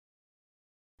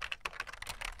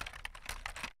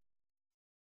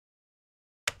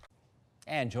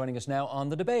And joining us now on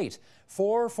the debate,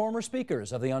 four former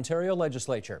speakers of the Ontario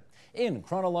legislature. In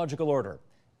chronological order,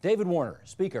 David Warner,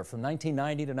 Speaker from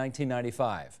 1990 to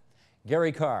 1995.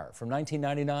 Gary Carr from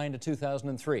 1999 to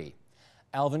 2003.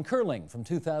 Alvin Curling from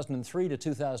 2003 to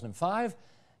 2005.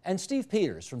 And Steve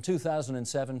Peters from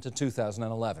 2007 to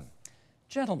 2011.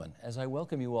 Gentlemen, as I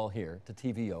welcome you all here to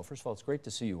TVO, first of all, it's great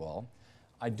to see you all.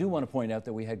 I do want to point out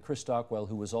that we had Chris Stockwell,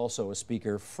 who was also a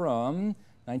speaker from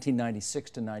 1996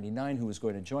 to 99, who was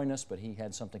going to join us, but he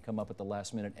had something come up at the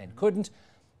last minute and couldn't.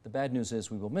 The bad news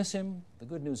is we will miss him. The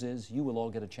good news is you will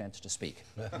all get a chance to speak.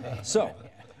 So,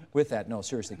 with that, no,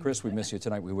 seriously, Chris, we miss you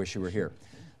tonight. We wish you were here.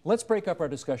 Let's break up our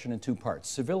discussion in two parts.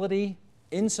 Civility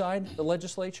inside the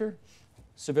legislature,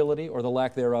 civility, or the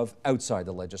lack thereof, outside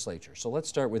the legislature. So let's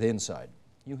start with inside.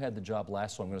 You had the job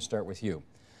last, so I'm going to start with you.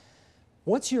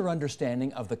 What's your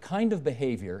understanding of the kind of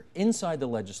behavior inside the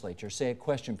legislature, say a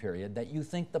question period, that you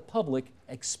think the public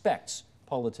expects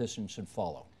politicians should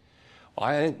follow? Well,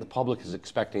 I think the public is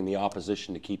expecting the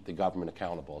opposition to keep the government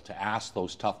accountable, to ask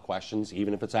those tough questions,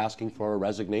 even if it's asking for a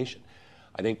resignation.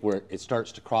 I think where it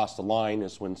starts to cross the line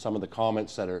is when some of the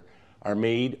comments that are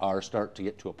made start to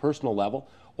get to a personal level,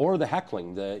 or the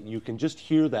heckling. You can just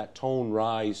hear that tone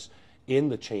rise in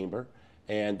the chamber.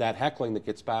 And that heckling that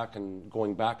gets back and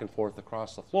going back and forth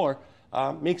across the floor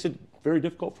makes it very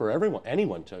difficult for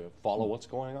anyone to follow what's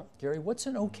going on. Gary, what's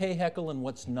an okay heckle and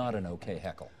what's not an okay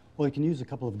heckle? Well, you can use a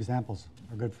couple of examples.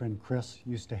 Our good friend Chris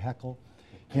used to heckle.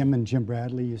 Him and Jim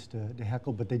Bradley used to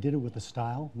heckle, but they did it with a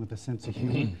style, with a sense of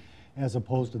humor, as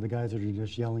opposed to the guys that are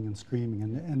just yelling and screaming.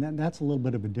 And that's a little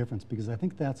bit of a difference, because I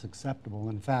think that's acceptable.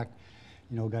 In fact,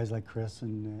 you know, guys like Chris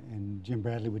and Jim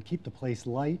Bradley would keep the place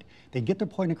light. They'd get their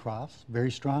point across very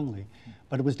strongly,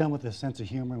 but it was done with a sense of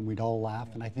humor, and we'd all laugh.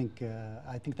 And I think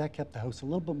that kept the House a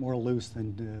little bit more loose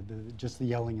than just the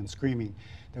yelling and screaming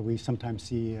that we sometimes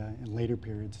see in later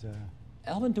periods.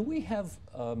 Alvin, do we have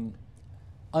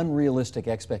unrealistic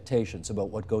expectations about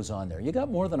what goes on there? You got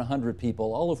more than 100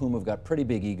 people, all of whom have got pretty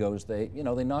big egos. They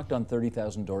knocked on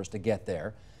 30,000 doors to get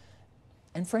there.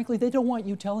 And frankly, they don't want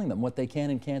you telling them what they can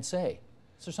and can't say.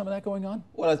 Is there some of that going on?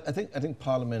 Well, I think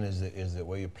Parliament is the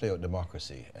way you play out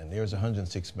democracy, and there's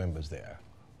 106 members there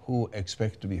who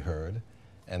expect to be heard,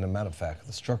 and as a matter of fact,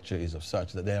 the structure is of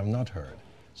such that they have not heard.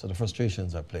 So the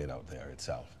frustrations are played out there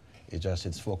itself.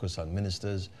 It's focused on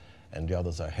ministers, and the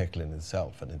others are heckling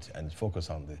itself, and it's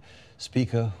focused on the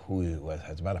Speaker, who,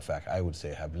 as a matter of fact, I would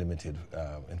say have limited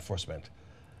enforcement.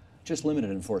 Just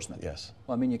limited enforcement? Yes.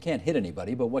 Well, I mean, you can't hit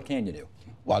anybody, but what can you do?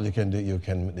 Well, you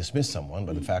can dismiss someone,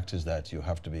 but the fact is that you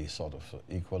have to be sort of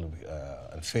equal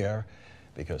and fair,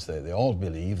 because they all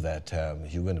believe that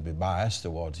you're going to be biased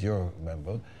towards your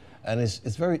member. And it's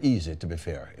very easy to be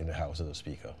fair in the House as a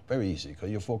Speaker. Very easy,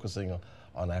 because you're focusing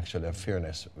on actually a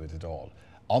fairness with it all.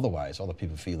 Otherwise, other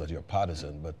people feel that you're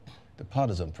partisan, but the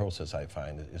partisan process, I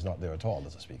find, is not there at all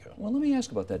as a Speaker. Well, let me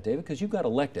ask about that, David, because you got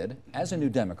elected as a New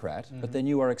Democrat, but then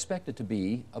you are expected to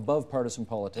be above partisan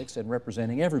politics and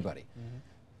representing everybody.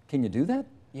 Can you do that?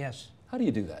 Yes. How do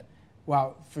you do that?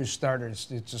 Well, for starters,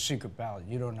 it's a secret ballot.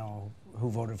 You don't know who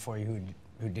voted for you,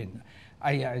 who didn't.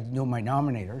 I know my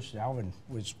nominators. Alvin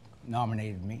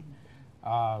nominated me.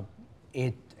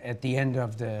 At the end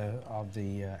of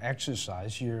the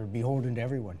exercise, you're beholden to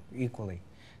everyone equally.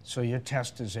 So your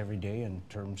test is every day in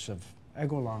terms of, I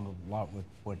go along a lot with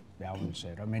what Alvin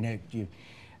said. I mean,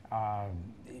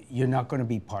 you're not going to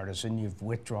be partisan. You've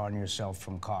withdrawn yourself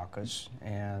from caucus,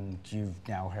 and you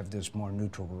now have this more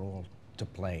neutral role to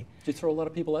play. Did you throw a lot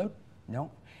of people out? No,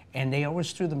 and they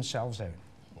always threw themselves out.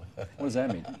 What does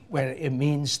that mean? Well, it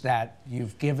means that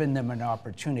you've given them an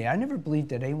opportunity. I never believed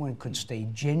that anyone could stay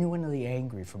genuinely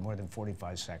angry for more than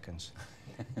 45 seconds.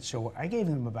 So I gave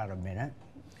them about a minute.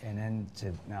 And then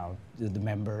now the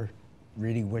member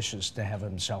really wishes to have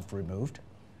himself removed.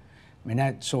 I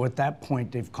mean, so at that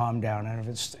point they've calmed down, and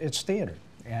it's theater,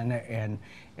 and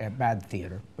bad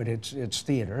theater, but it's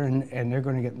theater, and they're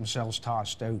going to get themselves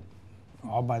tossed out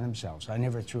all by themselves. I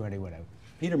never threw anyone out.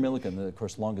 Peter Milliken, the, of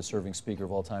course, longest-serving Speaker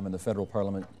of all time in the federal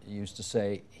Parliament, used to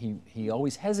say he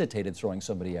always hesitated throwing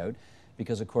somebody out,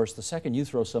 because, of course, the second you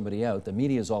throw somebody out, the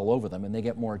media is all over them, and they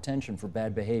get more attention for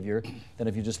bad behavior than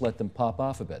if you just let them pop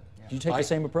off a bit. Yeah. Do you take the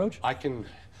same approach? I can,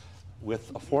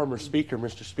 with a former Speaker,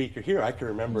 Mr. Speaker here, I can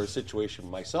remember a situation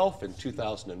myself in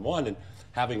 2001 and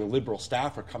having a Liberal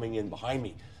staffer coming in behind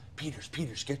me,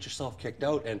 Peters, get yourself kicked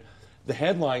out. And the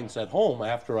headlines at home,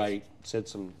 after I said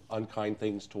some unkind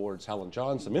things towards Helen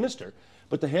Johns, the minister,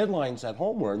 but the headlines at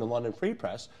home were in the London Free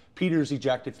Press, Peters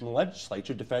ejected from the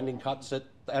legislature defending cuts at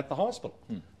the hospital.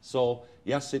 So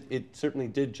yes, it certainly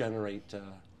did generate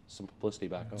some publicity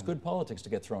back home. It's good politics to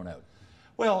get thrown out.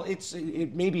 Well,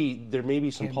 there may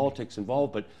be some politics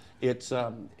involved, but it's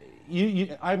I'm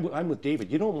with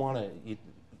David. You don't want to.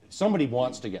 Somebody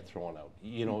wants to get thrown out.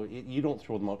 You know, you don't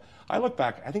throw them out. I look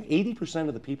back. I think 80%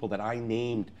 of the people that I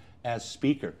named as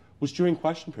speaker was during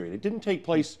question period. It didn't take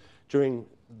place during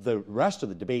the rest of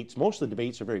the debates. Most of the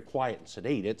debates are very quiet and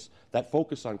sedate. It's that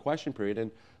focus on question period,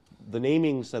 and the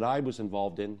namings that I was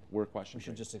involved in were question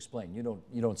period. We should just explain.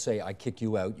 You don't say I kick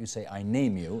you out. You say I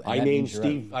name you. And I named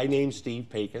Steve. I named Steve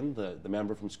Paikin, the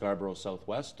member from Scarborough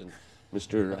Southwest, and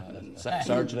Mr.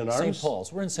 Sergeant at Arms. St.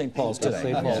 Paul's. We're in St. Paul's today.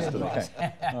 St. Paul's today.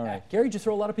 Okay. All right. Gary, did you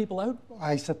throw a lot of people out?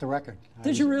 I set the record.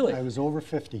 Did you really? I was over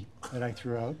 50 that I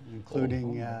threw out,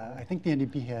 including, I think the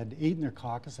NDP had 8 in their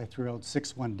caucus. I threw out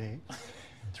 6 one day.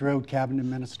 Threw out cabinet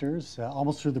ministers,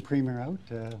 almost threw the premier out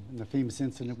in the famous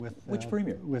incident with which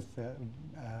premier? With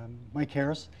Mike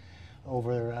Harris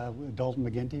over Dalton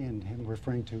McGuinty and him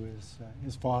referring to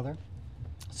his father.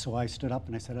 So I stood up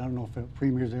and I said, I don't know if a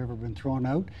premier's ever been thrown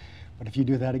out, but if you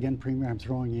do that again, premier, I'm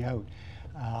throwing you out.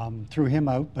 Threw him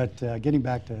out, but getting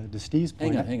back to Steve's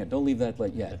point. Hang on, don't leave that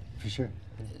late yet. For sure.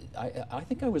 I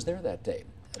think I was there that day.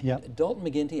 Yep. Dalton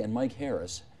McGuinty and Mike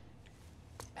Harris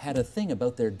had a thing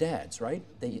about their dads, right?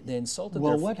 They insulted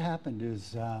well, their... Well, what happened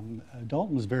is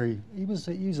Dalton was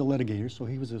he's a litigator, so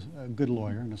he was a good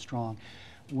lawyer and a strong.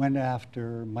 Went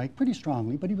after Mike pretty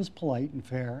strongly, but he was polite and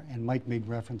fair, and Mike made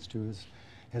reference to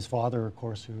his father, of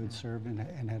course, who had served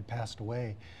and had passed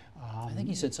away. I think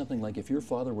he said something like, if your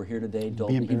father were here today,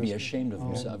 Dalton, he'd be ashamed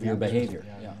of your behavior.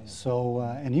 Yeah. So,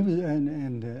 and he was,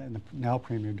 and the now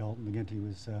Premier Dalton McGuinty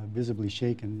was visibly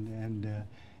shaken,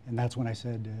 and that's when I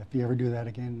said, if you ever do that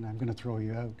again, I'm going to throw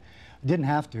you out. I didn't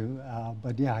have to,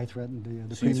 but yeah, I threatened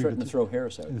the so Premier. You threatened to throw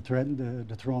Harris out? Threatened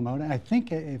to throw him out. And I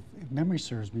think, if memory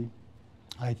serves me,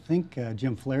 I think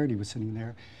Jim Flaherty was sitting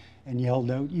there and yelled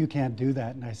out, "You can't do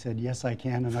that." And I said, "Yes, I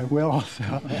can, and I will." So,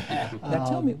 now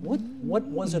tell me, what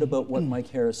was it about what Mike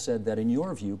Harris said that, in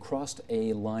your view, crossed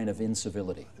a line of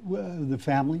incivility? Well, the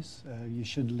families. You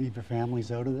should leave your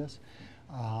families out of this.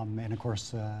 And of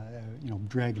course,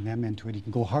 dragging them into it. You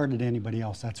can go hard at anybody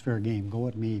else. That's fair game. Go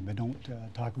at me, but don't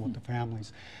talk about the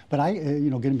families. But I,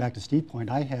 getting back to Steve's point,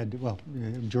 I had,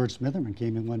 George Smitherman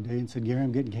came in one day and said, "Gary,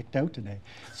 I'm getting kicked out today."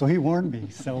 So he warned me.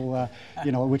 So,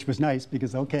 which was nice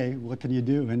because, okay, what can you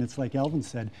do? And it's like Elvin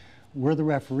said, we're the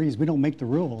referees. We don't make the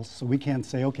rules, so we can't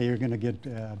say, okay, you're going to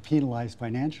get penalized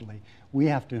financially. We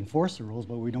have to enforce the rules,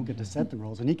 but we don't get to set the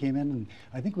rules. And he came in, and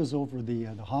I think it was over the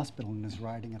hospital in his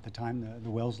riding at the time, the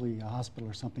Wellesley Hospital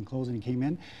or something closed, and he came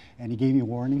in, and he gave me a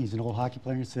warning. He's an old hockey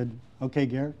player. He said, "Okay,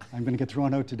 Garrett, I'm going to get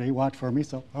thrown out today. Watch for me."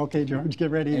 So, okay, George, get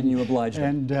ready. And you obliged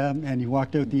him. And he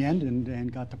walked out the end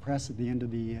and got the press at the end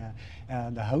of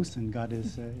the house and got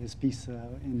his piece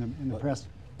in the press.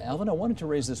 Alvin, I wanted to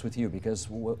raise this with you because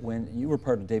when you were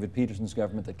part of David Peterson's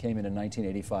government that came in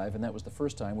 1985, and that was the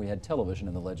first time we had television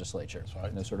in the legislature. That's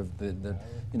right. And sort of the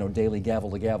daily gavel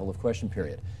to gavel of question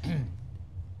period.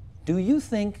 Do you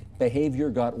think behavior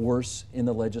got worse in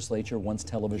the legislature once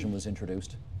television was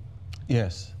introduced?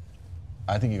 Yes.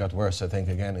 I think it got worse. I think,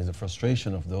 again, is the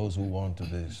frustration of those who want to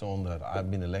be shown that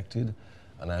I've been elected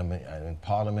and I'm in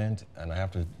Parliament, and I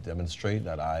have to demonstrate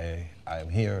that I am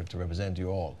here to represent you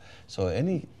all. So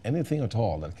anything at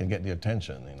all that can get the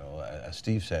attention, as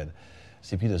Steve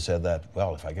Peters said that,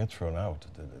 well, if I get thrown out,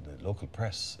 the local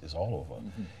press is all over.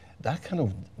 Mm-hmm. That kind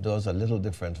of does a little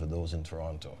different for those in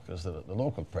Toronto, because the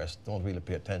local press don't really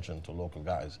pay attention to local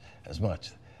guys as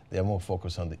much. They're more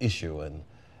focused on the issue, and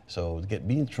so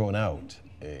being thrown out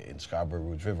in Scarborough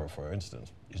Rouge River, for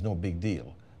instance, is no big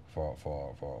deal for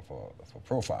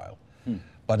profile.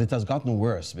 But it has gotten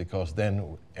worse because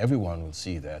then everyone will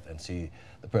see that and see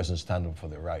the person stand up for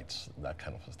their rights, that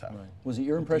kind of stuff. Right. Was it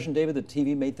your impression, David, that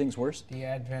TV made things worse? The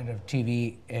advent of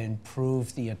TV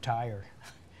improved the attire.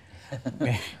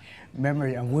 Remember,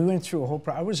 and we went through a whole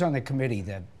I was on the committee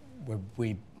that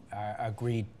we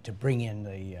agreed to bring in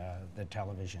the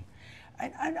television.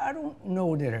 I don't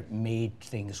know that it made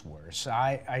things worse.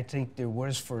 I think there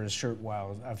was, for a short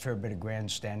while, a fair bit of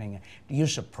grandstanding. The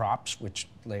use of props, which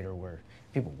later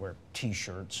people wear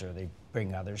T-shirts or they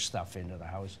bring other stuff into the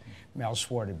house. Mel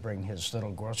swore to bring his little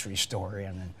grocery store in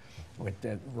and with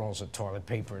the rolls of toilet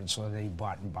paper, and so they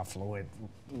bought in Buffalo at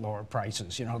lower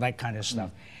prices, that kind of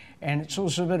stuff. And so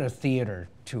there's a bit of theater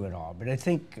to it all. But I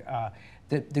think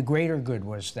the greater good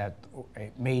was that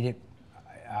it made it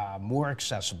more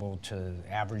accessible to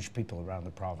average people around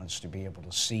the province to be able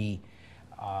to see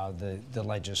the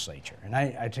legislature. And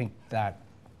I think that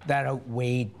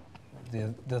outweighed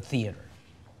the theater.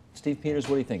 Steve Peters,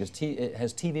 what do you think?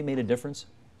 Has TV made a difference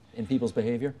in people's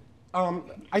behavior?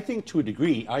 I think to a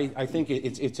degree. I think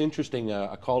it's interesting.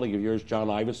 A colleague of yours, John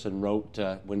Ivison, wrote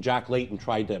when Jack Layton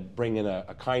tried to bring in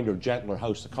a kinder, gentler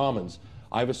House of Commons,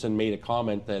 Ivison made a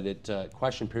comment that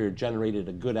question period generated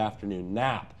a good afternoon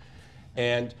nap.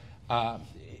 And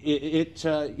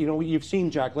you know, you've seen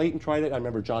Jack Layton tried it. I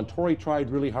remember John Tory tried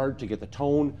really hard to get the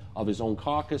tone of his own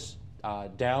caucus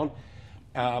down.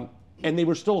 And they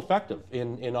were still effective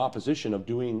in opposition of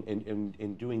doing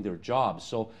in doing their jobs.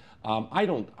 So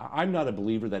I'm not a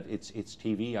believer that it's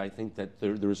TV. I think that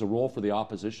there's a role for the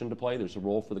opposition to play. There's a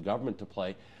role for the government to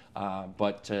play.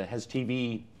 But has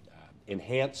TV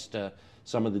enhanced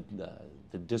some of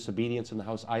the disobedience in the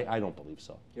House? I don't believe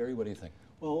so. Gary, what do you think?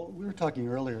 Well, we were talking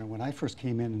earlier, and when I first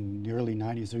came in the early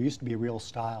 90s, there used to be a real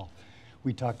style.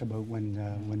 We talked about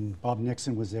when Bob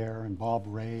Nixon was there, and Bob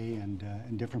Ray,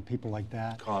 and different people like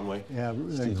that. Conway. Yeah,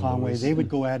 Conway. They would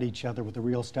go at each other with a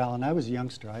real style. And I was a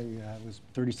youngster. I was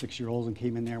 36 years old and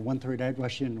came in there. 1:30, I'd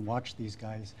rush in and watch these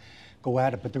guys go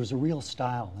at it. But there was a real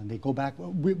style, and they go back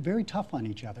very tough on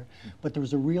each other. But there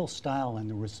was a real style, and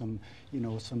there was some, you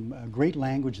know, some great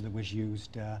language that was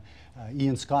used.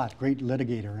 Ian Scott, great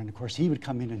litigator, and of course he would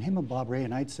come in, and him and Bob Ray,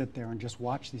 and I'd sit there and just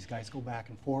watch these guys go back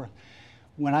and forth.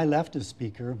 When I left as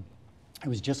Speaker, I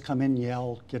was just come in,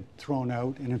 yell, get thrown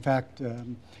out. And in fact,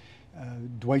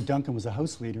 Dwight Duncan was a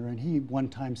House Leader, and he one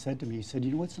time said to me, he said,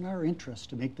 you know, it's in our interest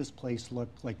to make this place look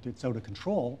like it's out of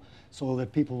control so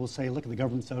that people will say, look, the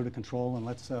government's out of control and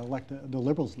let's elect the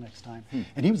Liberals next time.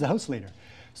 And he was the House Leader.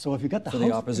 So if you got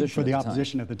the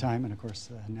opposition at the time, and of course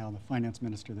now the Finance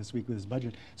Minister this week with his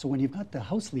budget. So when you've got the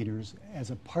House leaders as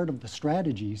a part of the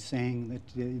strategy saying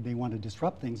that they want to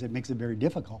disrupt things, it makes it very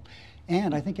difficult.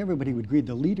 And I think everybody would agree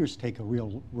the leaders take a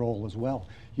real role as well.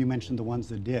 You mentioned the ones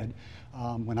that did.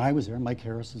 When I was there, Mike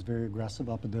Harris is very aggressive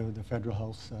up at the Federal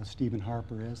House. Stephen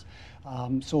Harper is.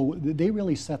 So they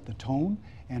really set the tone.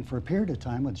 And for a period of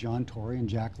time with John Tory and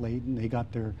Jack Layton, they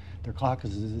got their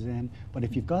caucuses in. But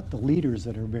if you've got the leaders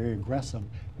that are very aggressive,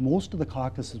 most of the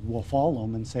caucuses will follow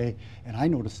them and say, and I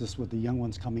noticed this with the young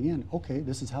ones coming in, okay,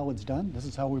 this is how it's done. This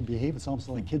is how we behave. It's almost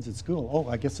like kids at school. Oh,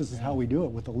 I guess this is how we do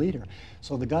it with the leader.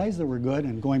 So the guys that were good,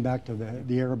 and going back to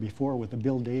the era before with the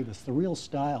Bill Davis, the real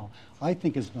style, I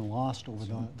think has been lost over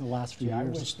the last few years. I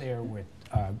was there with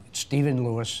Stephen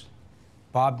Lewis,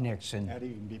 Bob Nixon,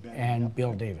 and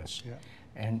Bill Davis. Yeah.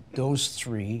 And those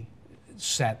three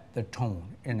set the tone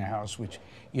in the House, which,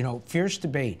 you know, fierce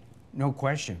debate, no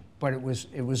question, but it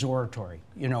was oratory,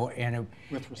 you know, and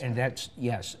that's,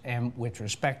 yes, and with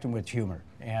respect and with humor.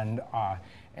 And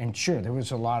sure, there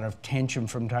was a lot of tension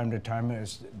from time to time,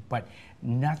 but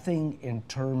nothing in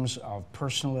terms of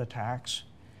personal attacks,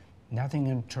 nothing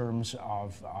in terms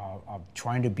of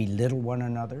trying to belittle one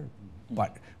another,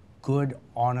 but good,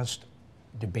 honest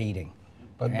debating.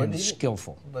 And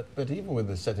skillful. But even with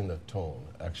the setting the tone,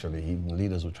 actually, even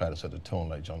leaders would try to set the tone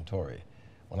like John Tory.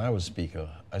 When I was Speaker,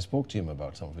 I spoke to him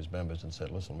about some of his members and said,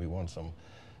 listen, we want some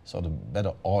sort of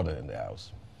better order in the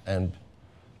House. And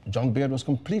John Baird was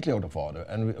completely out of order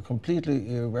and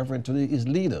completely irreverent to his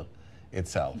leader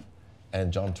itself.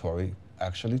 And John Tory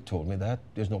actually told me that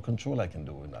there's no control I can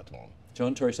do in that one.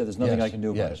 John Tory said there's nothing I can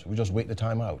do about it. Yes, we just wait the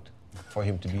time out for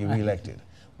him to be re-elected.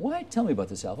 Why, tell me about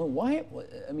this, Alvin, why,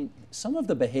 I mean, some of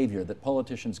the behavior that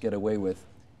politicians get away with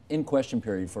in question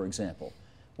period, for example,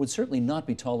 would certainly not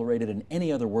be tolerated in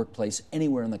any other workplace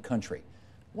anywhere in the country.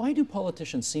 Why do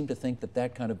politicians seem to think that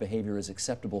that kind of behavior is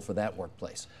acceptable for that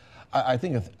workplace? I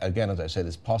think, again, as I said,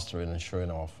 it's posturing and showing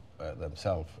off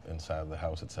themselves inside the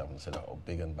House itself and saying how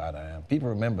big and bad I am. People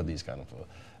remember these kind of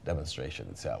demonstration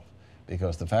itself.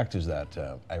 Because the fact is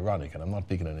that, ironic, and I'm not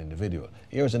picking an individual,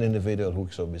 here's an individual who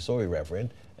could be so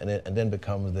irreverent and then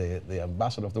becomes the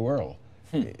ambassador of the world,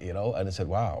 you know, and I said,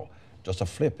 wow, just a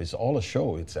flip, it's all a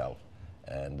show itself.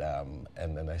 And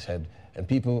then I said, and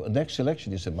people, next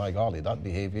election, you said, my golly, that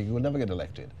behavior, you will never get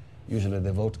elected. Usually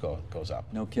the vote goes up.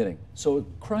 No kidding. So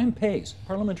crime pays,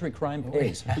 parliamentary crime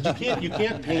pays. But you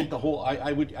can't paint the whole,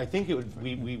 I think it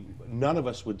would, none of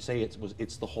us would say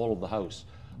it's the whole of the House.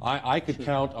 I could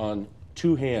count on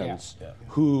two hands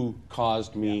who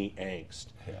caused me angst.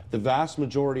 Yeah. The vast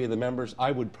majority of the members,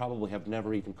 I would probably have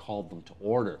never even called them to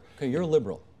order. Okay, you're a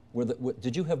Liberal.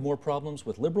 Did you have more problems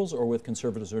with Liberals or with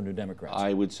Conservatives or New Democrats?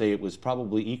 I would say it was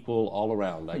probably equal all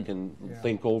around. I can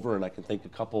think over, and I can think a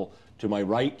couple to my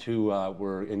right who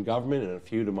were in government and a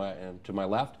few to my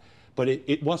left. But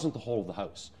it wasn't the whole of the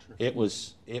House. Sure. It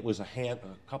was a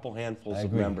couple handfuls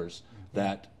of members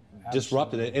that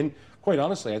disrupted it. And quite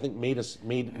honestly, I think made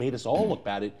us all look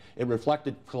bad. It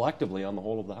reflected collectively on the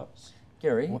whole of the House.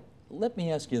 Gary, let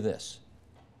me ask you this.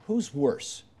 Who's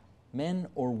worse, men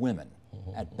or women,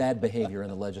 at bad behavior in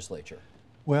the legislature?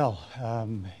 Well,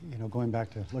 you know, going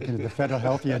back to looking at the federal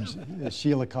health, you had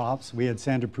Sheila Copps. We had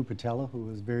Sandra Pupatella, who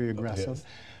was very aggressive.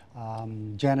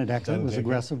 Janet Eckler was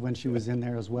aggressive when she was in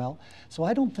there as well. So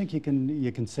I don't think you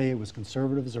can say it was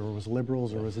conservatives or it was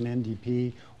liberals or it was an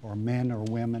NDP or men or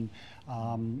women,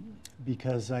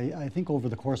 because I think over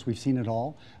the course we've seen it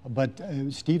all. But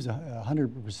Steve's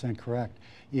 100% correct.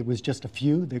 It was just a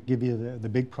few that give you the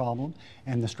big problem.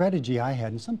 And the strategy I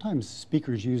had, and sometimes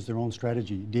speakers use their own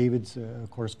strategy. David's,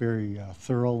 of course, very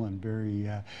thorough and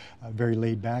very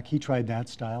laid back. He tried that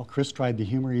style. Chris tried the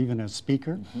humor even as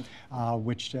speaker,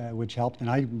 which helped.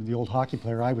 And the old hockey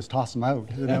player, I was toss him out.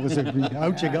 That was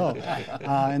out you go.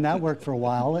 And that worked for a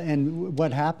while. And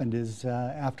what happened is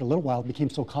after a little while, it became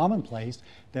so commonplace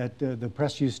that the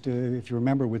press used to, if you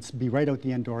remember, would be right out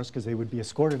the end doors because they would be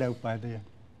escorted out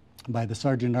by the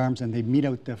sergeant at arms, and they'd meet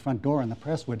out the front door, and the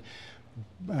press would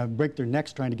break their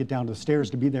necks trying to get down to the stairs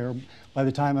to be there by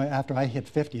the time after I hit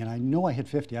 50, and I know I hit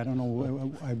 50. I don't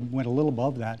know, I went a little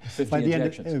above that. 50 by the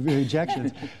ejections. End,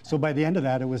 ejections. So by the end of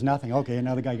that, it was nothing. Okay,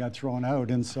 another guy got thrown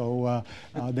out, and so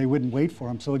they wouldn't wait for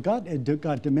him. So it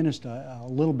got diminished a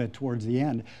little bit towards the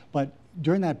end, but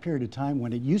during that period of time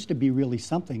when it used to be really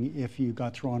something if you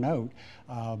got thrown out,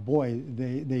 boy,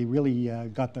 they really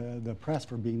got the press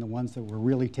for being the ones that were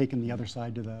really taking the other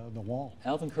side to the wall.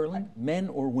 Alvin Curling, men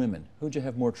or women, who'd you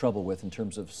have more trouble with in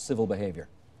terms of civil behavior?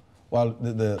 Well,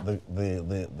 the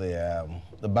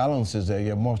balance is there. You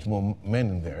have much more men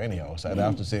in there anyhow, so I'd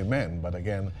have to say men, but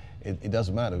again, it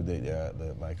doesn't matter.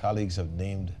 My colleagues have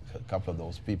named a couple of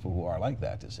those people who are like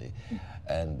that, you see.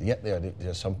 And yet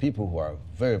there's some people who are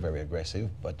very, very aggressive,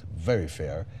 but very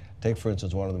fair. Take, for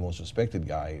instance, one of the most respected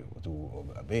guy to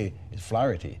obey is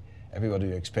Flaherty. Everybody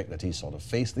would expect that he's sort of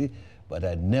feisty, but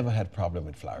I never had problem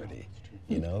with Flaherty.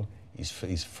 You know,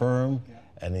 he's firm,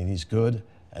 and then he's good,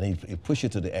 and he'll push you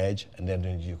to the edge, and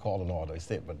then you call an order.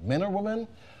 But men or women,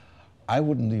 I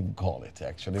wouldn't even call it,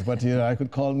 actually. But, you know, I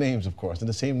could call names, of course, and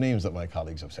the same names that my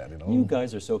colleagues have said, you know. You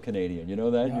guys are so Canadian, you know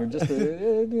that? Yeah. You're just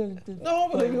no,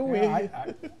 but I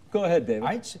know Go ahead,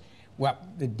 David. Well,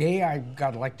 the day I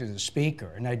got elected as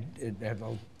Speaker, and I had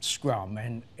a scrum,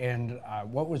 and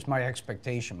what was my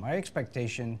expectation? My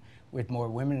expectation with more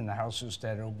women in the House is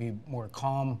that it'll be more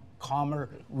calmer,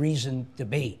 reasoned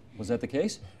debate. Was that the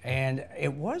case? And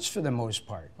it was for the most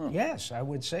part. Yes, I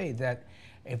would say that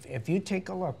if you take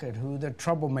a look at who the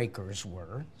troublemakers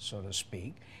were, so to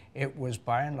speak, it was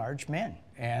by and large men.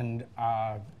 And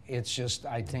it's just,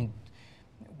 I think,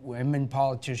 women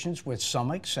politicians, with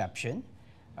some exception,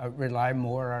 rely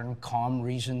more on calm,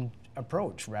 reasoned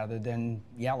approach rather than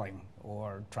yelling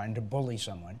or trying to bully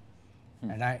someone.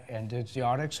 And it's the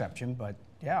odd exception, but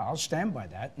yeah, I'll stand by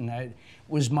that. And that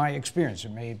was my experience.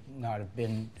 It may not have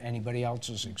been anybody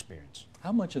else's experience.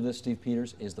 How much of this, Steve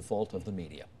Peters, is the fault of the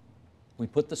media? We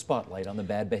put the spotlight on the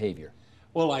bad behavior.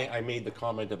 Well, I made the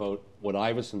comment about what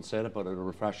Iveson said about a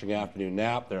refreshing afternoon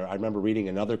nap there. I remember reading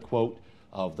another quote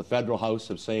of the Federal House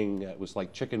of saying it was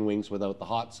like chicken wings without the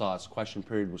hot sauce. Question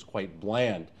period was quite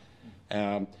bland.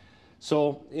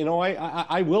 So, you know,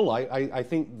 I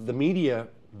think the media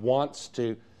wants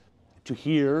to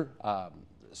hear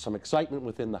some excitement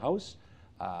within the House.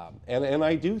 And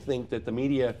I do think that the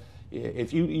media,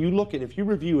 if you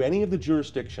review any of the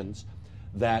jurisdictions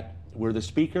where the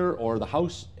Speaker or the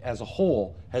House as a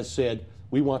whole has said,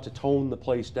 we want to tone the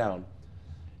place down.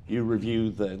 You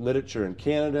review the literature in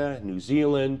Canada, New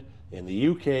Zealand, in the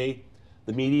UK,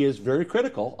 the media is very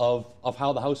critical of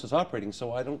how the House is operating,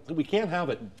 so we can't have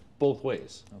it both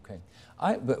ways. Okay.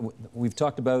 But we've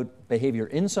talked about behavior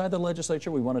inside the legislature.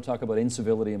 We want to talk about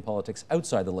incivility in politics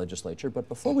outside the legislature, but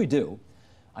before we do,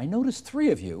 I noticed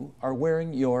 3 of you are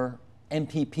wearing your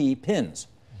MPP pins,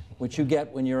 which you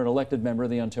get when you're an elected member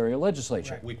of the Ontario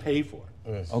legislature. Right. We pay for it.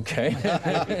 Yes. Okay.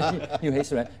 You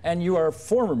hasten that. And you are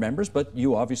former members, but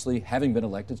you obviously, having been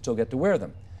elected, still get to wear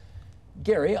them.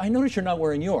 Gary, I notice you're not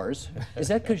wearing yours. Is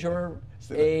that because you're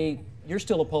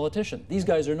still a politician? These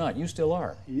guys are not. You still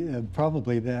are. Yeah,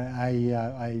 probably.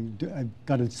 I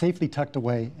got it safely tucked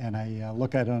away, and I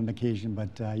look at it on occasion.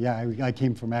 But yeah, I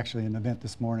came from actually an event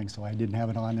this morning, so I didn't have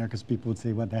it on there because people would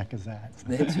say, "What the heck is that?"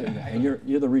 And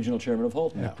you're the regional chairman of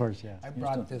Holt now. Of course, yes. I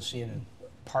brought this in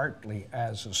partly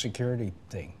as a security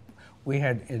thing. We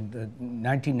had, in the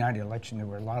 1990 election, there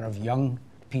were a lot of young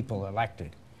people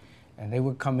elected, and they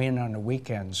would come in on the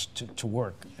weekends to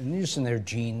work, and just in their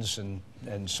jeans and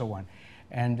so on.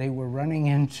 And they were running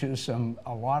into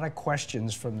a lot of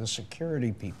questions from the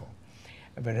security people,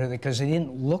 because they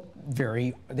didn't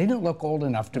look old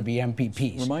enough to be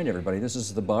MPPs. Remind everybody, this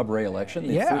is the Bob Rae election,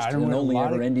 the Yeah, first and only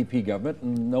ever NDP government,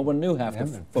 and no one knew half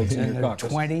the folks in your caucus. In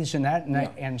the 20s and that,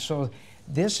 and so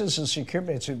this is a secure,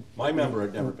 it's a, My member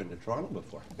had never been to Toronto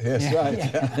before. Yes,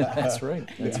 right. That's right.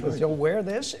 That's right. you'll wear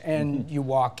this and you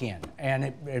walk in,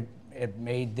 and it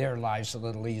made their lives a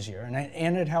little easier,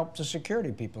 and it helped the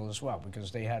security people as well,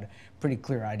 because they had a pretty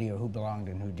clear idea who belonged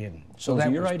and who didn't. So was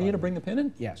it your idea to bring the pin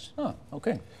in? Yes. Oh,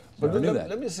 okay. But Never knew that.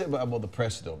 let me say about the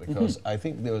press, though, because I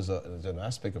think there's an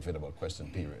aspect of it about question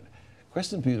period.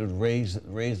 Question period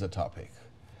raise the topic,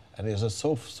 and there's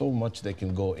so much they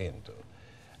can go into.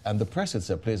 And the press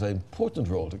itself plays an important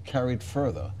role to carry it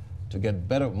further, to get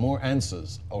more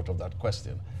answers out of that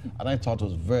question. And I thought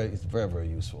it's very, very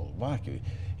useful. Mark,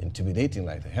 intimidating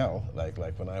like hell, like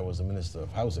when I was the Minister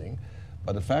of Housing,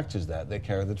 but the fact is that they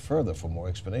carried it further for more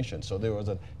explanation. So there was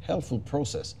a helpful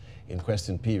process in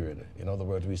question period. In other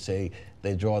words, we say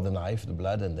they draw the knife, the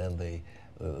blood, and then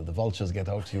the vultures get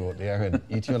out you there and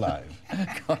eat you alive.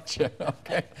 Gotcha.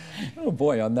 Okay. Oh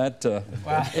boy, on that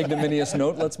ignominious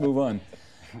note, let's move on.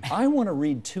 I want to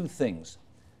read two things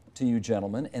to you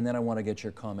gentlemen, and then I want to get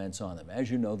your comments on them.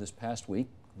 As you know, this past week,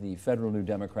 the federal New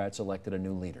Democrats elected a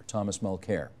new leader, Thomas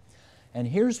Mulcair. And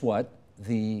here's what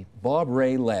the Bob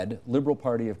Rae-led Liberal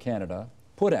Party of Canada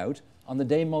put out on the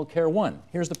day Mulcair won.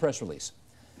 Here's the press release.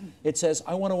 It says,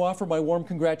 I want to offer my warm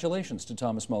congratulations to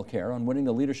Thomas Mulcair on winning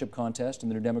the leadership contest in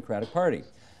the New Democratic Party.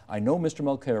 I know Mr.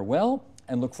 Mulcair well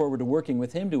and look forward to working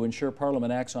with him to ensure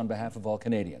Parliament acts on behalf of all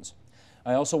Canadians.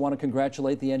 I also want to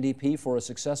congratulate the NDP for a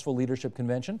successful leadership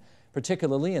convention,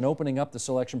 particularly in opening up the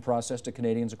selection process to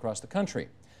Canadians across the country.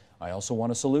 I also want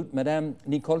to salute Madame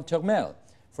Nicole Turmel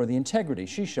for the integrity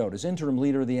she showed as interim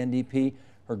leader of the NDP.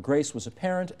 Her grace was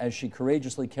apparent as she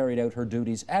courageously carried out her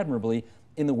duties admirably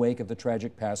in the wake of the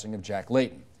tragic passing of Jack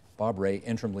Layton, Bob Rae,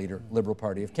 interim leader, Liberal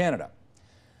Party of Canada.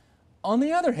 On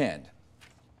the other hand,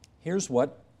 here's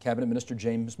what Cabinet Minister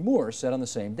James Moore said on the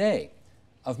same day.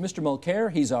 Of Mr.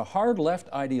 Mulcair, he's a hard left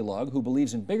ideologue who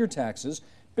believes in bigger taxes,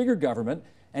 bigger government,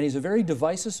 and he's a very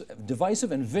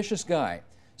divisive and vicious guy,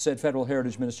 said Federal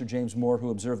Heritage Minister James Moore,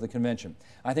 who observed the convention.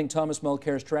 I think Thomas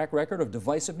Mulcair's track record of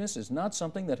divisiveness is not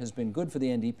something that has been good for the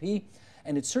NDP,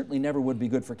 and it certainly never would be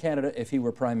good for Canada if he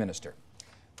were Prime Minister.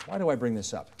 Why do I bring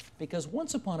this up? Because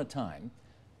once upon a time,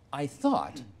 I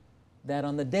thought that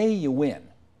on the day you win,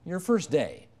 your first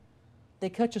day, they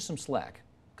cut you some slack,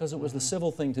 because it was the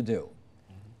civil thing to do.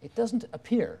 It doesn't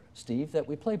appear, Steve, that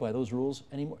we play by those rules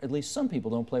anymore. At least some people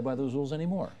don't play by those rules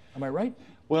anymore. Am I right?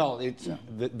 Well, it's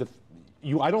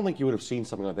I don't think you would have seen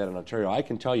something like that in Ontario. I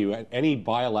can tell you, at any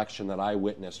by-election that I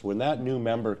witnessed, when that new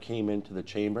member came into the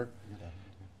chamber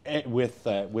with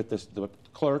the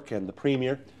clerk and the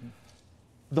premier,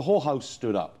 the whole house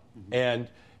stood up. And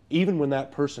even when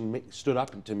that person stood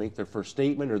up to make their first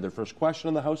statement or their first question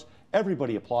in the house,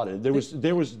 everybody applauded.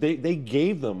 They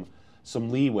gave them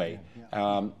some leeway,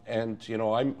 and you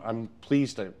know, I'm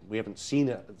pleased that we haven't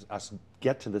seen us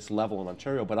get to this level in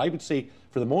Ontario. But I would say,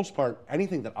 for the most part,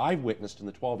 anything that I've witnessed in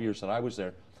the 12 years that I was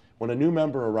there, when a new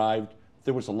member arrived,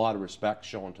 there was a lot of respect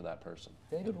shown to that person.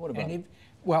 David, what about it?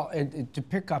 Well, to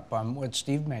pick up on what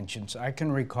Steve mentions, I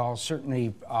can recall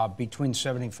certainly between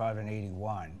 75 and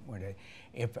 81, when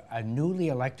if a newly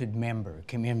elected member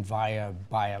came in via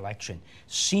by-election,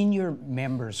 senior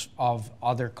members of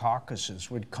other caucuses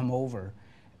would come over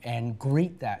and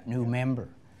greet that new member.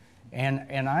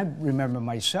 And I remember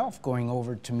myself going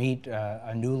over to meet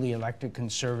a newly elected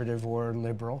Conservative or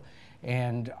Liberal,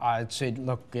 and I'd say,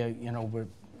 look, you know,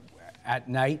 at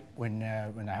night when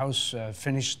the House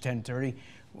finished 10:30,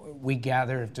 we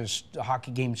gather if the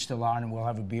hockey game's still on, and we'll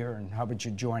have a beer, and how about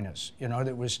you join us? You know,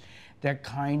 there was that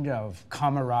kind of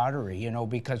camaraderie, you know,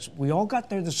 because we all got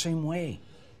there the same way.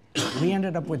 We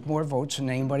ended up with more votes than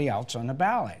anybody else on the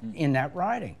ballot in that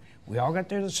riding. We all got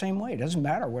there the same way. It doesn't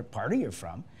matter what party you're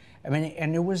from. I mean,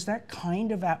 and there was that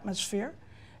kind of atmosphere.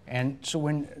 And so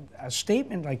when a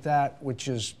statement like that, which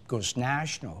goes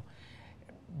national,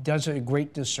 does a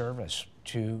great disservice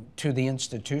to the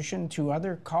institution, to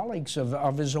other colleagues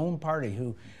of his own party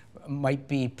who might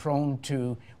be prone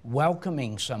to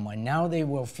welcoming someone. Now they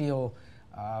will feel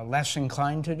less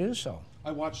inclined to do so.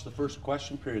 I watched the first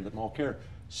question period at Mulcair.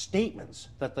 Statements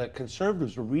that the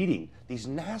Conservatives were reading, these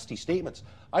nasty statements.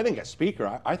 I think as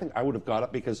Speaker, I think I would have got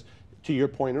up because, to your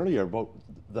point earlier about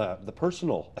the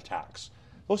personal attacks,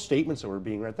 those statements that were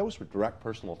being read, those were direct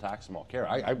personal attacks in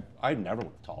Mulcair. I never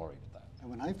would have tolerated that. And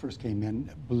when I first came in,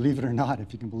 believe it or not,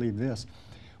 if you can believe this,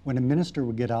 when a minister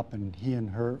would get up and him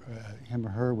or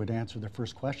her would answer their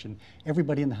first question,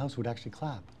 everybody in the House would actually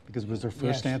clap because it was their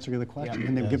first answer to the question,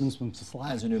 and they would give them some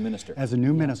slack. As a new minister. As a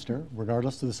new minister,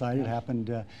 regardless of the side. It happened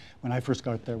when I first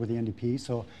got there with the NDP.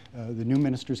 So the new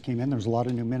ministers came in. There was a lot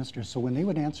of new ministers. So when they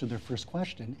would answer their first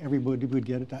question, everybody would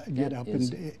get up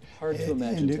and hard to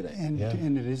imagine today.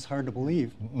 And it is hard to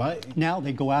believe. Now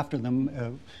they go after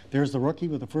them. There's the rookie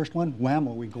with the first one.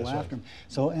 Whammo, we go after him.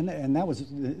 So and that was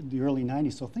the early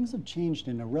 '90s. So things have changed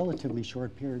in a relatively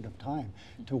short period of time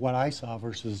to what I saw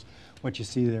versus what you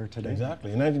see there today.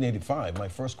 Exactly. In 1985, my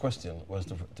first question was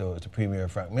to Premier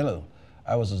Frank Miller.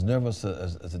 I was as nervous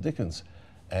as the Dickens.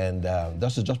 And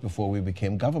this is just before we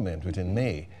became government, within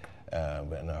May.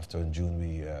 And after in June,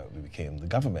 we became the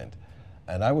government.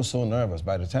 And I was so nervous.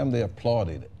 By the time they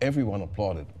applauded, everyone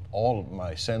applauded. All of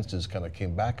my senses kind of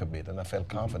came back a bit, and I felt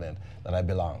confident that I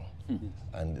belong.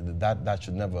 And that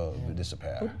should never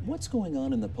disappear. But what's going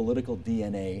on in the political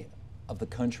DNA of the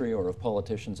country or of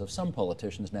politicians, of some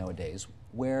politicians nowadays,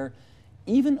 where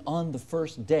even on the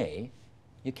first day,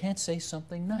 you can't say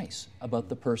something nice about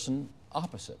the person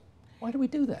opposite? Why do we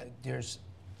do that? There's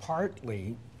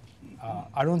partly,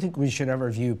 I don't think we should ever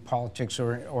view politics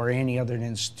or any other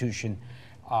institution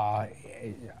that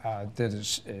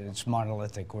it's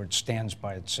monolithic or it stands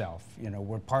by itself. You know,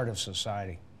 we're part of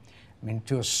society. I mean,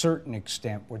 to a certain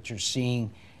extent, what you're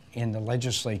seeing in the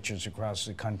legislatures across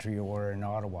the country or in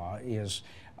Ottawa is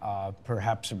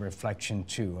perhaps a reflection,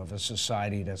 too, of a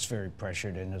society that's very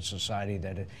pressured and a society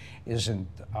that isn't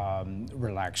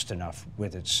relaxed enough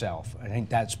with itself. I think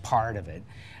that's part of it.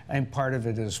 And part of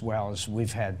it as well is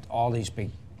we've had all these big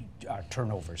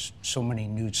turnovers, so many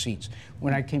new seats.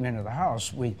 When I came into the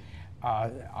House,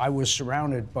 I was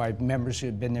surrounded by members who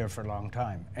had been there for a long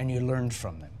time, and you learned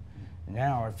from them.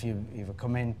 Now, if you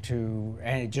come into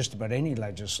just about any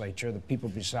legislature, the people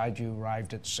beside you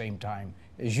arrived at the same time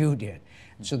as you did.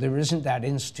 So there isn't that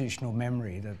institutional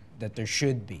memory that there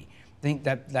should be. I think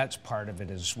that's part of it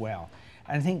as well.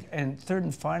 And third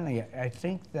and finally, I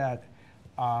think that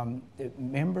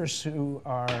members who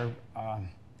are,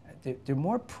 they're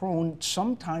more prone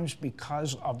sometimes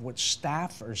because of what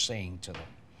staff are saying to them.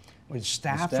 With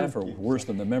staff are worse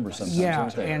than the members sometimes. Yeah,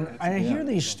 aren't they? and I hear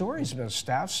these stories about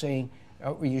staff saying,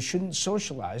 you shouldn't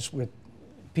socialize with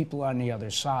people on the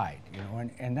other side, you know,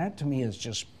 and that to me is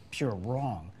just pure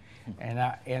wrong.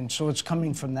 And so it's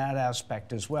coming from that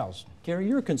aspect as well. Gary,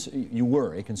 you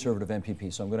were a Conservative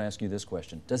MPP, so I'm going to ask you this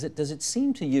question. Does it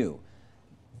seem to you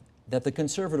that the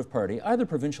Conservative Party, either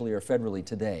provincially or federally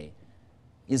today,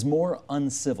 is more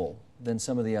uncivil than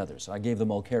some of the others? I gave the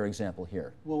Mulcair example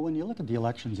here. Well, when you look at the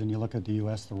elections and you look at the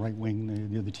U.S., the right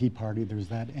wing, the Tea Party, there's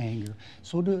that anger.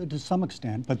 So to some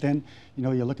extent, but then, you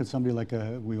know, you look at somebody like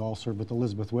we all served with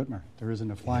Elizabeth Whitmer. There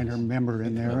isn't a finer member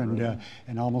in there,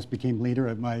 and almost became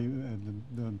leader.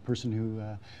 The person who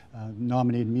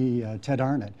nominated me, Ted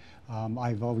Arnott.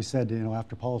 I've always said, you know,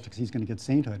 after politics, he's going to get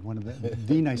sainthood. One of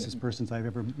the nicest persons I've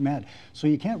ever met. So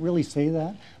you can't really say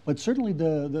that, but certainly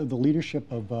the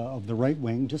leadership of the right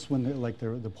wing, just when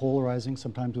they're polarizing,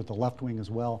 sometimes with the left wing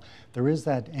as well, there is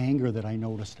that anger that I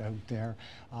noticed out there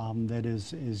that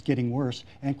is getting worse.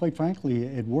 And quite frankly,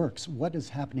 it works. What is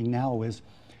happening now is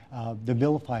the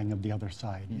vilifying of the other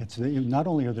side. It's not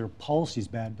only are their policies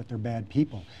bad, but they're bad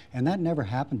people. And that never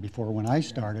happened before. When I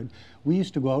started, we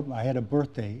used to go out. I had a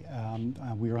birthday.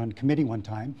 We were on committee one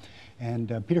time,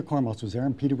 and Peter Cormos was there,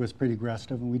 and Peter was pretty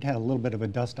aggressive, and we'd had a little bit of a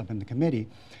dust-up in the committee.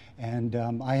 And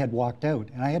I had walked out,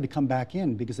 and I had to come back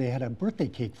in because they had a birthday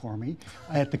cake for me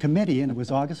at the committee, and it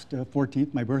was August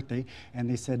 14th, my birthday, and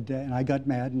they said, and I got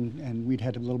mad, and we'd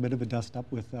had a little bit of a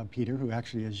dust-up with Peter, who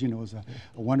actually, as you know, is a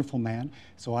wonderful man.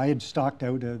 So I had stalked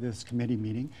out this committee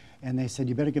meeting, and they said,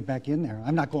 you better get back in there.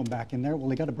 I'm not going back in there. Well,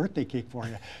 they got a birthday cake for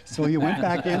you. So you went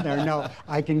back in there. Now,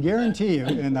 I can guarantee you,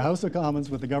 in the House of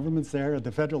Commons, with the governments there at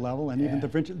the federal level, and even the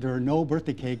provincial, there are no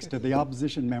birthday cakes to the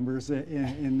opposition members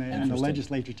in the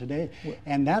legislature today.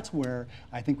 And that's where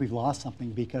I think we've lost something,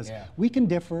 because we can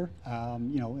differ.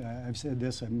 You know, I've said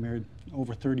this, I'm married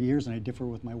over 30 years, and I differ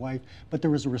with my wife, but there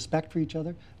was a respect for each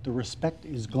other. The respect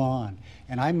is gone.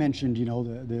 And I mentioned, you know,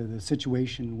 the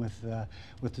situation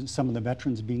with some of the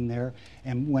veterans being there.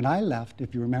 And when I left,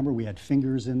 if you remember, we had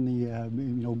fingers in the,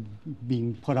 you know,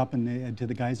 being put up to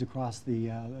the guys across the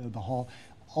hall.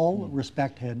 All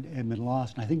respect had been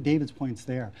lost. And I think David's point's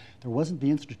there. There wasn't the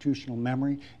institutional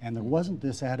memory, and there wasn't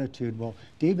this attitude, well,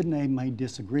 David and I might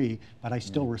disagree, but I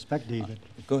still respect David.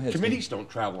 Go ahead. Committees don't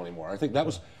travel anymore. I think that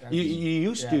was, you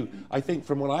used to, I think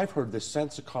from what I've heard, this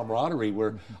sense of camaraderie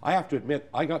where I have to admit,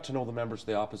 I got to know the members of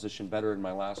the opposition better in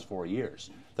my last 4 years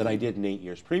than I did in 8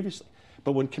 years previously.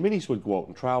 But when committees would go out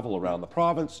and travel around the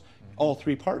province, all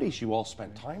three parties, you all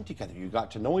spent time together. You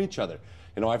got to know each other.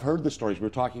 You know, I've heard the stories. We were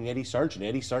talking Eddie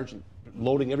Sargent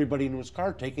loading everybody into his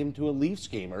car, taking him to a Leafs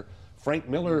game, or Frank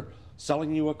Miller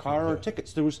selling you a car or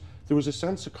tickets. There was a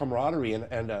sense of camaraderie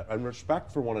and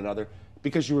respect for one another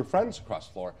because you were friends across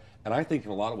the floor. And I think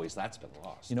in a lot of ways that's been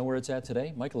lost. You know where it's at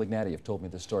today? Michael Ignatieff told me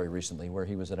this story recently where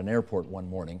he was at an airport one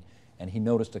morning and he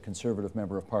noticed a Conservative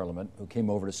member of Parliament who came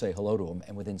over to say hello to him,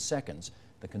 and within seconds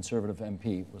the Conservative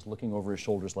MP was looking over his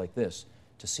shoulders like this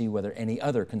to see whether any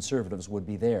other Conservatives would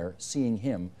be there seeing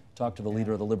him talk to the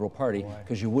leader of the Liberal Party,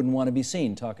 because you wouldn't want to be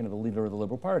seen talking to the leader of the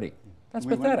Liberal Party. That's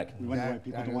pathetic. We wonder why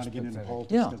people don't want to get into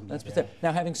politics. Yeah, that's pathetic.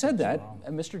 Now, having said that,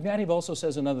 Mr. Ignatieff also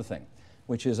says another thing,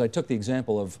 which is, I took the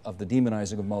example of the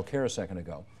demonizing of Mulcair a second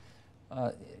ago.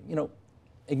 You know,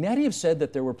 Ignatieff said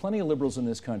that there were plenty of Liberals in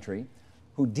this country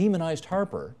who demonized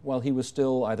Harper while he was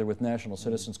still either with National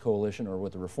Citizens Coalition or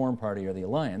with the Reform Party or the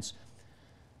Alliance,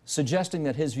 suggesting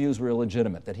that his views were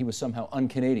illegitimate, that he was somehow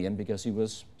un-Canadian because he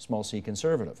was small c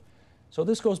conservative. So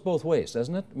this goes both ways,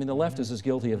 doesn't it? I mean, the left is as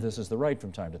guilty of this as the right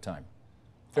from time to time.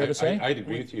 Fair to say? I'd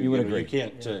agree with you. You would know, agree? You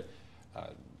can't.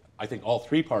 I think all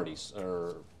three parties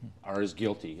are as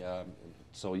guilty.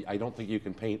 So I don't think you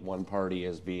can paint one party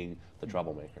as being the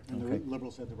troublemaker. And the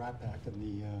Liberals had the Rat Pack and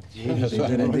the They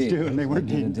did indeed. too, and they weren't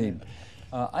They did indeed.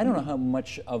 I don't know how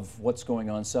much of what's going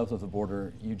on south of the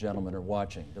border you gentlemen are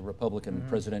watching, the Republican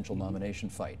presidential nomination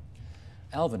fight.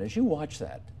 Alvin, as you watch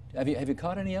that, have you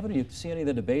caught any of it? Do you see any of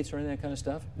the debates or any of that kind of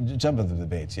stuff? Jump into the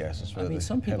debates, yes. I mean,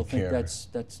 some people think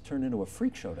that's turned into a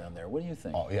freak show down there. What do you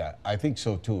think? Oh, yeah, I think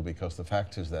so too, because the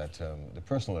fact is that the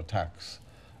personal attacks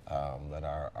that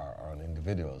are on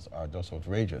individuals are just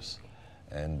outrageous.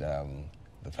 And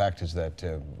the fact is that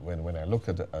when I look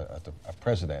at a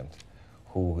president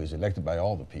who is elected by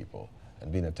all the people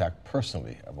and being attacked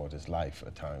personally about his life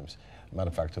at times, matter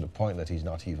of fact, to the point that he's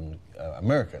not even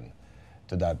American,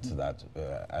 to that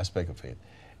aspect of it,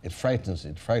 it frightens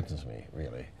me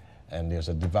really, and there's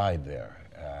a divide there,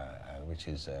 which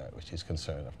is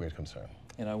of great concern.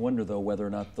 And I wonder though whether or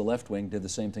not the left wing did the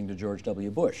same thing to George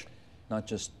W. Bush, not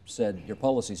just said your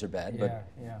policies are bad, but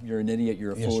you're an idiot,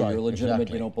 you're a fool, you're illegitimate,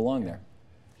 exactly. you don't belong there.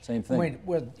 Same thing.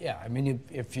 Well, yeah. I mean,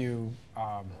 if you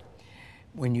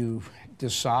when you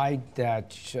decide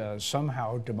that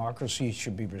somehow democracy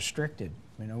should be restricted,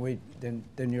 you know,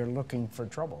 then you're looking for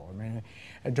trouble. I mean,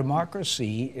 a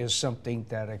democracy is something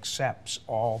that accepts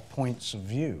all points of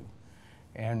view,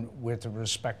 and with a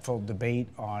respectful debate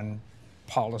on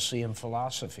policy and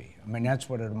philosophy. I mean, that's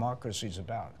what a democracy is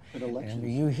about. And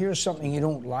you hear something you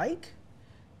don't like,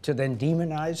 to then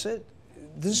demonize it,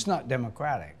 this is not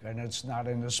democratic, and it's not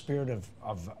in the spirit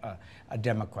of a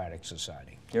democratic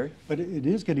society. Gary? But it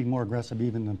is getting more aggressive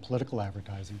even than political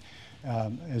advertising.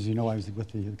 As you know, I was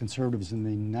with the Conservatives in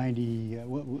the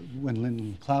when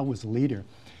Lyndon Cloud was the leader.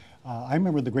 I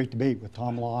remember the great debate with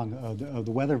Tom Long of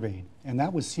the weather vane, and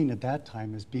that was seen at that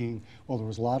time as being, well, there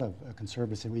was a lot of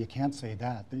conservatives saying, well, you can't say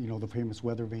that, you know, the famous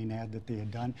weather vane ad that they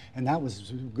had done, and that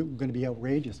was going to be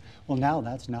outrageous. Well, now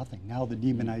that's nothing. Now the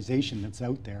demonization that's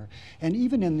out there, and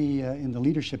even in the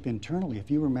leadership internally,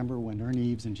 if you remember when Ernie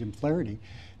Eves and Jim Flaherty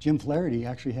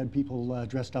actually had people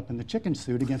dressed up in the chicken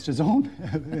suit against his own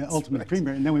ultimate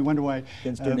premier, and then we wonder why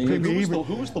Premier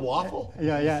Who was the waffle?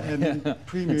 Yeah, and then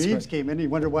Premier Eves came in, and he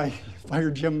wondered why he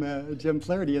fired Jim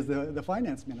Flaherty as the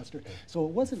finance minister. So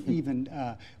it wasn't even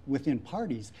within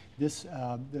parties. This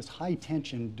high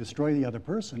tension, destroy the other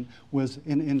person, was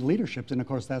in leaderships, and of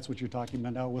course that's what you're talking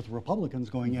about now with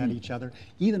Republicans going at each other,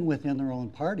 even within their own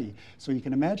party. So you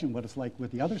can imagine what it's like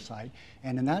with the other side,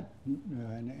 and in that,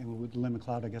 and with Lyndon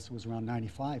Cloud, I guess it was around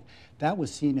 95, that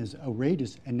was seen as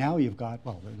outrageous, and now you've got,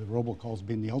 well, the robocall's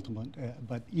been the ultimate,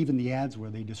 but even the ads where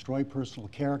they destroy personal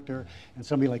character, and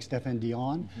somebody like Stéphane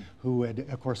Dion, who had,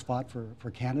 of course, fought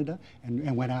for Canada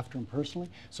and went after him personally.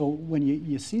 So when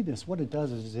you see this, what it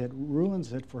does is it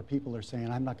ruins it for people who are saying,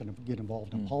 I'm not going to get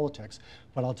involved in politics,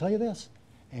 but I'll tell you this,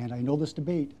 and I know this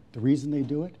debate, the reason they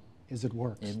do it is it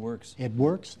works. It works. It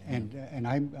works, and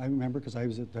I remember, because I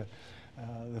was at the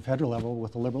federal level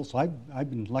with the Liberals, so I've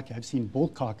been lucky. I've seen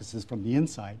both caucuses from the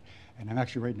inside, and I'm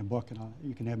actually writing a book, and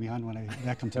you can have me on when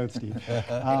that comes out, Steve.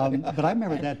 But I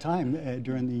remember at that time,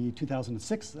 during the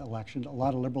 2006 election, a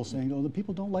lot of Liberals saying, oh, the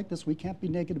people don't like this, we can't be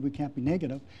negative, we can't be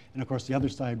negative. And of course the other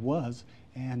side was,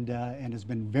 and has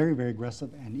been very, very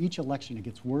aggressive, and each election it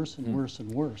gets worse and worse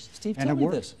and worse. Steve, and tell me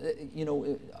this, you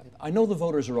know, I know the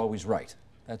voters are always right.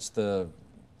 That's the,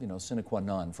 you know, sine qua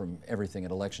non from everything at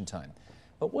election time.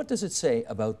 But what does it say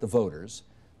about the voters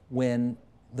when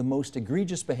the most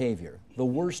egregious behavior, the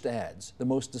worst ads, the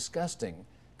most disgusting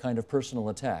kind of personal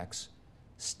attacks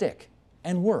stick?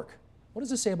 and work. What does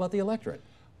this say about the electorate?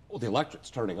 Well, the electorate's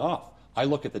turning off. I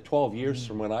look at the 12 years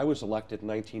from when I was elected in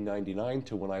 1999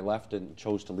 to when I left and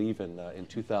chose to leave in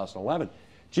 2011.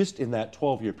 Just in that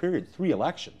 12-year period, 3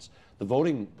 elections, the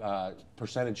voting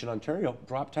percentage in Ontario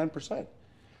dropped 10%.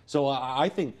 So I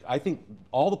think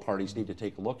all the parties need to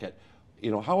take a look at,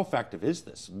 how effective is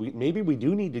this? Maybe we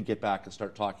do need to get back and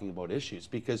start talking about issues,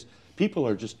 because people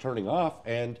are just turning off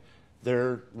and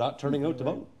they're not turning out to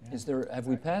vote. Have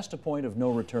we passed a point of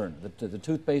no return? The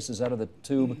toothpaste is out of the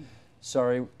tube.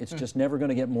 Sorry, it's just never going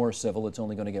to get more civil. It's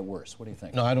only going to get worse. What do you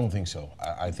think? No, I don't think so.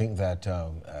 I think that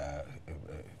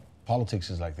politics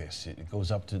is like this. It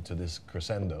goes up to this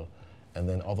crescendo, and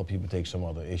then other people take some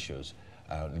other issues.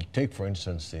 Take, for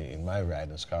instance, in my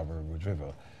ride in Scarborough Ridge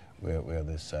River, where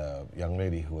this young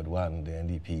lady who had won the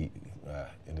NDP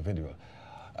individual,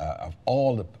 of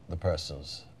all the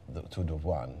persons that would have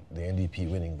won, the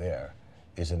NDP winning there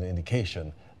is an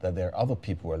indication that there are other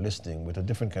people who are listening with a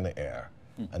different kind of air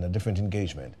and a different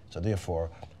engagement. So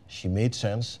therefore, she made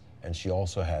sense, and she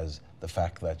also has the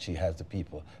fact that she has the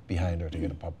people behind her to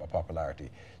get a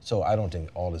popularity. So I don't think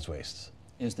all is waste.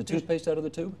 Is the toothpaste out of the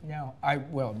tube? No,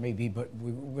 well, maybe, but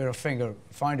we'll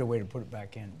find a way to put it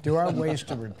back in. There are ways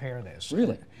to repair this.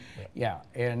 Really? Yeah,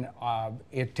 and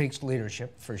it takes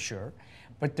leadership for sure.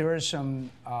 But there are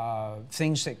some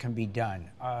things that can be done.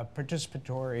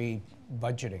 Participatory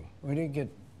budgeting. We need to get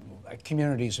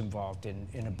communities involved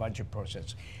in a budget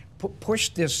process. Push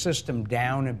this system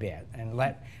down a bit and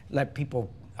let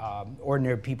people,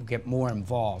 ordinary people, get more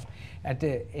involved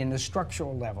in the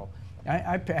structural level.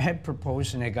 I had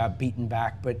proposed, and it got beaten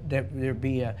back, but there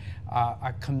be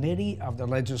a committee of the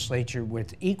legislature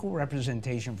with equal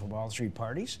representation from all 3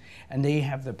 parties, and they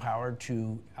have the power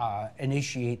to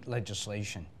initiate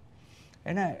legislation.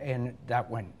 And that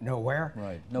went nowhere.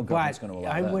 Right. No government's going to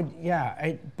allow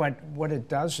that. But what it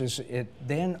does is it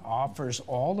then offers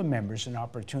all the members an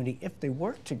opportunity, if they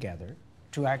work together,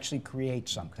 to actually create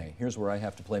something. Okay, here's where I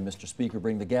have to play Mr. Speaker,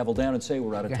 bring the gavel down and say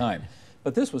we're out of time.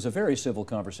 But this was a very civil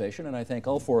conversation, and I thank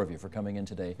all 4 of you for coming in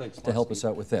today to help us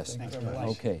out with this.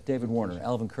 Okay, David Warner,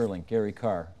 Alvin Curling, Gary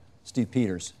Carr, Steve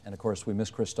Peters, and of course we miss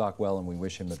Chris Stockwell and we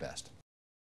wish him the best.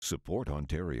 Support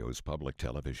Ontario's public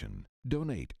television.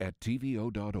 Donate at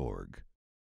tvo.org.